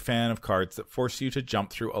a big fan of cards that force you to jump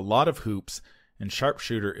through a lot of hoops, and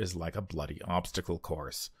Sharpshooter is like a bloody obstacle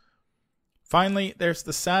course. Finally, there's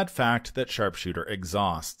the sad fact that Sharpshooter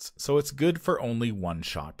exhausts, so it's good for only 1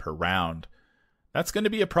 shot per round. That's going to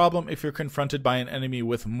be a problem if you're confronted by an enemy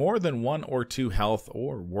with more than 1 or 2 health,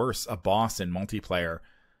 or worse, a boss in multiplayer.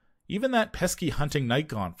 Even that pesky Hunting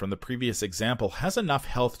Nightgaunt from the previous example has enough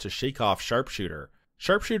health to shake off Sharpshooter.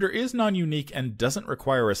 Sharpshooter is non-unique and doesn't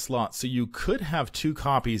require a slot, so you could have 2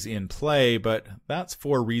 copies in play, but that's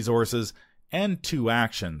 4 resources and 2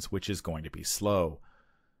 actions, which is going to be slow.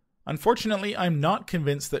 Unfortunately, I'm not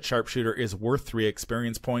convinced that Sharpshooter is worth 3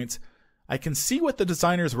 experience points. I can see what the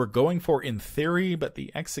designers were going for in theory, but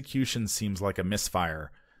the execution seems like a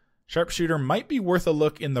misfire. Sharpshooter might be worth a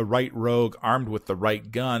look in the right rogue armed with the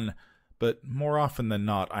right gun, but more often than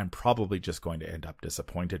not, I'm probably just going to end up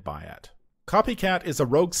disappointed by it. Copycat is a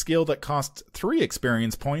rogue skill that costs 3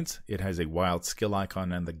 experience points. It has a wild skill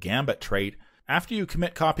icon and the Gambit trait. After you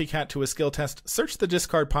commit Copycat to a skill test, search the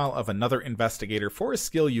discard pile of another investigator for a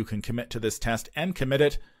skill you can commit to this test and commit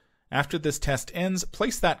it. After this test ends,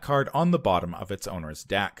 place that card on the bottom of its owner's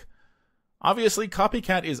deck. Obviously,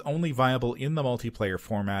 Copycat is only viable in the multiplayer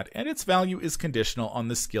format, and its value is conditional on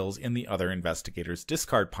the skills in the other investigators'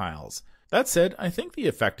 discard piles. That said, I think the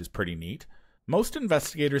effect is pretty neat. Most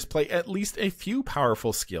investigators play at least a few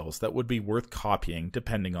powerful skills that would be worth copying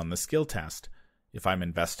depending on the skill test. If I'm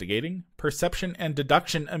investigating, Perception and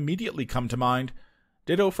Deduction immediately come to mind.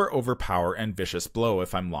 Ditto for Overpower and Vicious Blow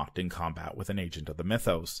if I'm locked in combat with an agent of the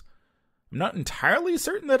mythos. I'm not entirely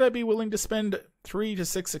certain that I'd be willing to spend 3 to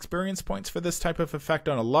 6 experience points for this type of effect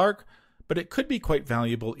on a lark, but it could be quite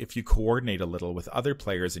valuable if you coordinate a little with other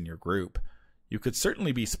players in your group. You could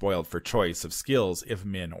certainly be spoiled for choice of skills if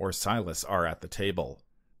Min or Silas are at the table.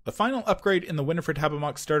 The final upgrade in the Winifred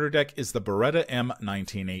Habbamock starter deck is the Beretta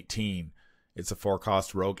M1918. It's a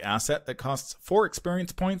 4-cost rogue asset that costs 4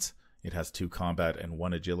 experience points. It has 2 combat and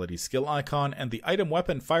 1 agility skill icon, and the item,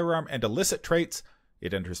 weapon, firearm, and illicit traits.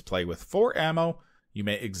 It enters play with 4 ammo. You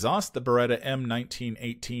may exhaust the Beretta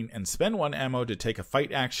M1918 and spend 1 ammo to take a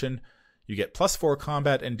fight action. You get +4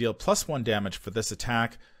 combat and deal +1 damage for this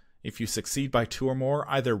attack. If you succeed by 2 or more,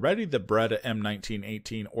 either ready the Beretta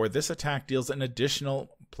M1918 or this attack deals an additional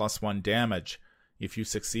 +1 damage. If you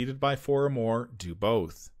succeeded by 4 or more, do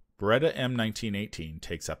both. Beretta M1918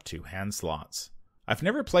 takes up 2 hand slots. I've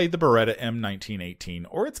never played the Beretta M1918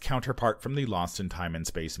 or its counterpart from the Lost in Time and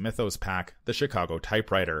Space Mythos pack, the Chicago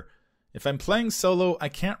Typewriter. If I'm playing solo, I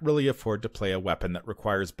can't really afford to play a weapon that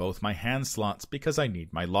requires both my hand slots because I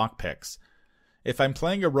need my lockpicks. If I'm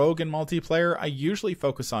playing a rogue in multiplayer, I usually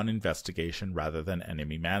focus on investigation rather than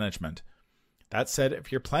enemy management. That said,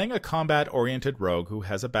 if you're playing a combat-oriented rogue who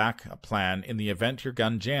has a backup plan in the event your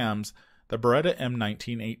gun jams, the Beretta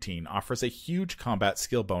M1918 offers a huge combat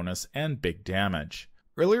skill bonus and big damage.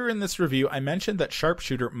 Earlier in this review, I mentioned that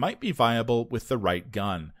Sharpshooter might be viable with the right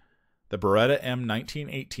gun. The Beretta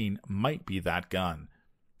M1918 might be that gun.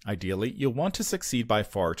 Ideally, you'll want to succeed by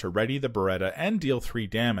 4 to ready the Beretta and deal 3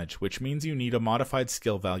 damage, which means you need a modified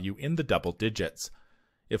skill value in the double digits.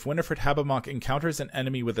 If Winifred Habbamock encounters an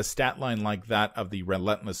enemy with a stat line like that of the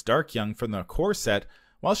Relentless Dark Young from the core set,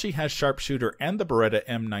 while she has Sharpshooter and the Beretta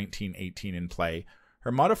M1918 in play,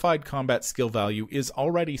 her modified combat skill value is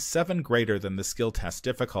already 7 greater than the skill test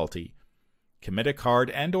difficulty. Commit a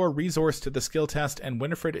card and or resource to the skill test and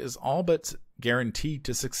Winifred is all but guaranteed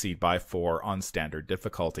to succeed by 4 on standard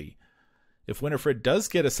difficulty. If Winifred does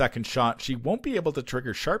get a second shot, she won't be able to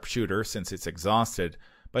trigger Sharpshooter since it's exhausted,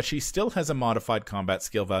 but she still has a modified combat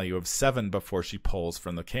skill value of 7 before she pulls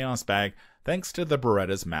from the Chaos Bag thanks to the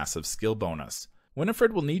Beretta's massive skill bonus.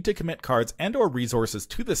 Winifred will need to commit cards and or resources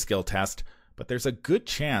to the skill test, but there's a good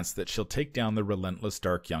chance that she'll take down the Relentless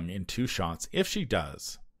Dark Young in 2 shots if she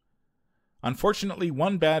does. Unfortunately,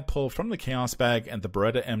 1 bad pull from the Chaos Bag and the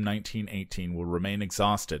Beretta M1918 will remain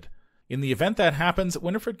exhausted. In the event that happens,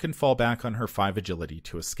 Winifred can fall back on her 5 agility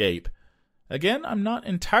to escape. Again, I'm not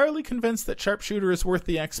entirely convinced that Sharpshooter is worth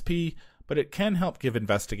the XP, but it can help give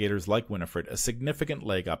investigators like Winifred a significant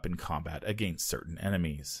leg up in combat against certain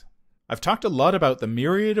enemies. I've talked a lot about the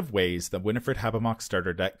myriad of ways the Winifred Habbamock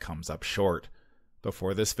starter deck comes up short.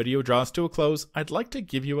 Before this video draws to a close, I'd like to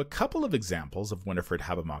give you a couple of examples of Winifred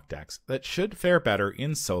Habbamock decks that should fare better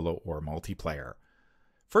in solo or multiplayer.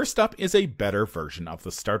 First up is a better version of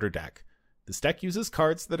the starter deck. This deck uses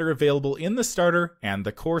cards that are available in the starter and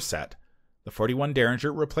the core set. The 41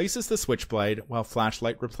 Derringer replaces the Switchblade, while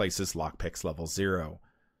Flashlight replaces Lockpicks level 0.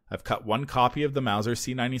 I've cut one copy of the Mauser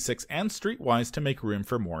C96 and Streetwise to make room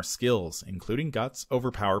for more skills, including Guts,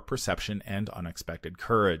 Overpower, Perception, and Unexpected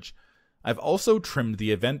Courage. I've also trimmed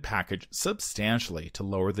the event package substantially to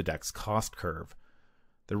lower the deck's cost curve.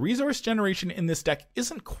 The resource generation in this deck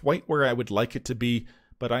isn't quite where I would like it to be,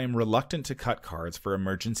 but I am reluctant to cut cards for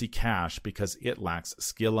emergency cash because it lacks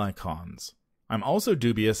skill icons. I'm also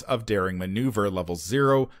dubious of Daring Maneuver level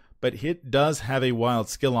 0, but it does have a wild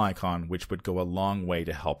skill icon which would go a long way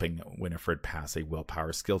to helping Winifred pass a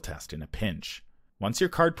willpower skill test in a pinch. Once your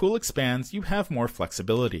card pool expands, you have more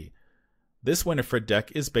flexibility. This Winifred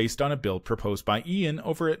deck is based on a build proposed by Ian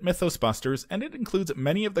over at Mythos Busters, and it includes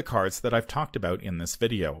many of the cards that I've talked about in this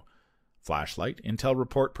video. Flashlight, Intel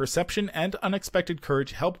Report, Perception, and Unexpected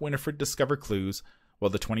Courage help Winifred discover clues, while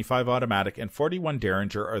the 25 Automatic and 41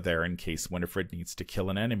 Derringer are there in case Winifred needs to kill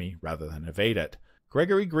an enemy rather than evade it.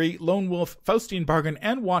 Gregory Gree, Lone Wolf, Faustian Bargain,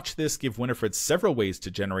 and Watch This give Winifred several ways to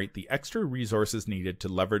generate the extra resources needed to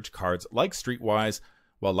leverage cards like Streetwise,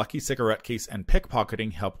 while Lucky Cigarette Case and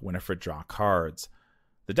Pickpocketing help Winifred draw cards.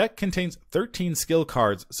 The deck contains 13 skill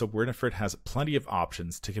cards, so Winifred has plenty of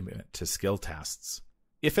options to commit to skill tests.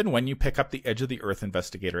 If and when you pick up the Edge of the Earth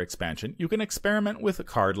Investigator expansion, you can experiment with a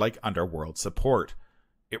card like Underworld Support.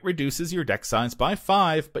 It reduces your deck size by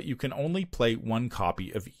 5, but you can only play one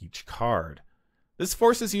copy of each card. This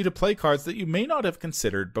forces you to play cards that you may not have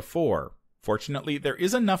considered before. Fortunately, there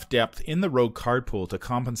is enough depth in the rogue card pool to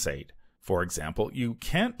compensate. For example, you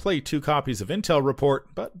can't play 2 copies of Intel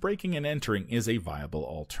Report, but breaking and entering is a viable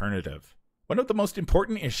alternative. One of the most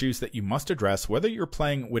important issues that you must address whether you're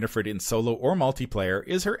playing Winifred in solo or multiplayer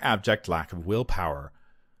is her abject lack of willpower.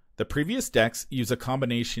 The previous decks use a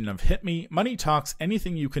combination of Hit Me, Money Talks,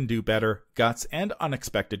 Anything You Can Do Better, Guts, and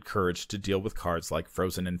Unexpected Courage to deal with cards like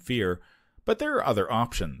Frozen in Fear, but there are other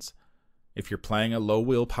options. If you're playing a low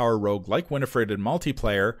willpower rogue like Winifred in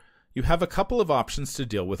multiplayer, you have a couple of options to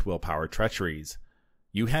deal with willpower treacheries.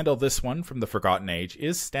 You Handle This One from the Forgotten Age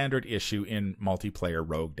is standard issue in multiplayer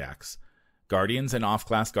rogue decks. Guardians and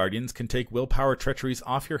off-class Guardians can take willpower treacheries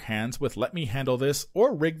off your hands with Let Me Handle This,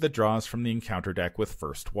 or rig the draws from the encounter deck with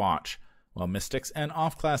First Watch, while Mystics and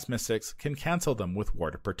off-class Mystics can cancel them with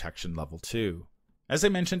Ward of Protection level 2. As I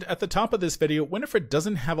mentioned at the top of this video, Winifred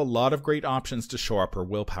doesn't have a lot of great options to shore up her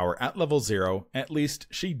willpower at level 0, at least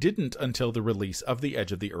she didn't until the release of the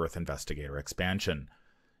Edge of the Earth Investigator expansion.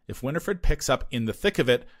 If Winifred picks up in the thick of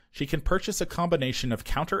it, she can purchase a combination of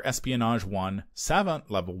Counter Espionage 1, Savant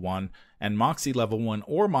level 1, and Moxie level 1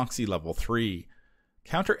 or Moxie level 3.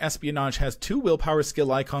 Counter Espionage has 2 willpower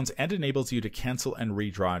skill icons and enables you to cancel and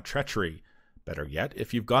redraw a treachery. Better yet,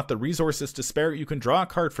 if you've got the resources to spare, you can draw a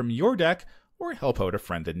card from your deck or help out a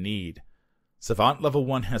friend in need. Savant level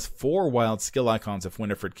 1 has 4 wild skill icons if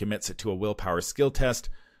Winifred commits it to a willpower skill test,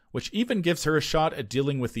 which even gives her a shot at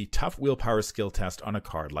dealing with the tough willpower skill test on a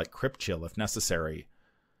card like Crypt Chill if necessary.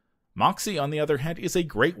 Moxie, on the other hand, is a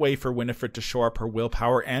great way for Winifred to shore up her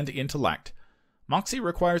willpower and intellect. Moxie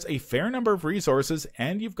requires a fair number of resources,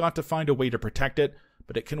 and you've got to find a way to protect it,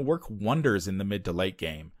 but it can work wonders in the mid to late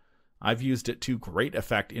game. I've used it to great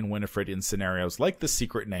effect in Winifred in scenarios like The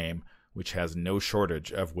Secret Name, which has no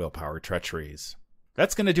shortage of willpower treacheries.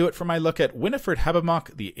 That's going to do it for my look at Winifred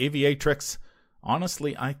Habbamock, the Aviatrix.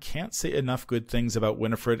 Honestly, I can't say enough good things about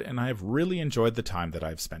Winifred, and I have really enjoyed the time that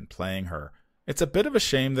I've spent playing her. It's a bit of a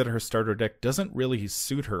shame that her starter deck doesn't really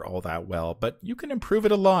suit her all that well, but you can improve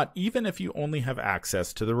it a lot even if you only have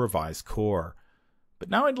access to the revised core. But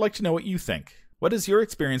now I'd like to know what you think. What has your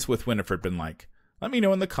experience with Winifred been like? Let me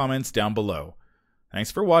know in the comments down below.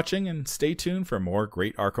 Thanks for watching, and stay tuned for more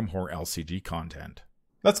great Arkham Horror LCG content.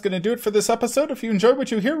 That's going to do it for this episode. If you enjoyed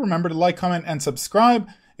what you hear, remember to like, comment, and subscribe.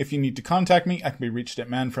 If you need to contact me, I can be reached at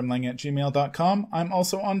manfromlang@gmail.com. I'm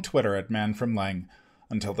also on Twitter at manfromlang.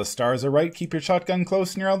 Until the stars are right, keep your shotgun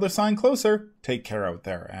close and your elder sign closer. Take care out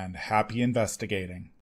there, and happy investigating.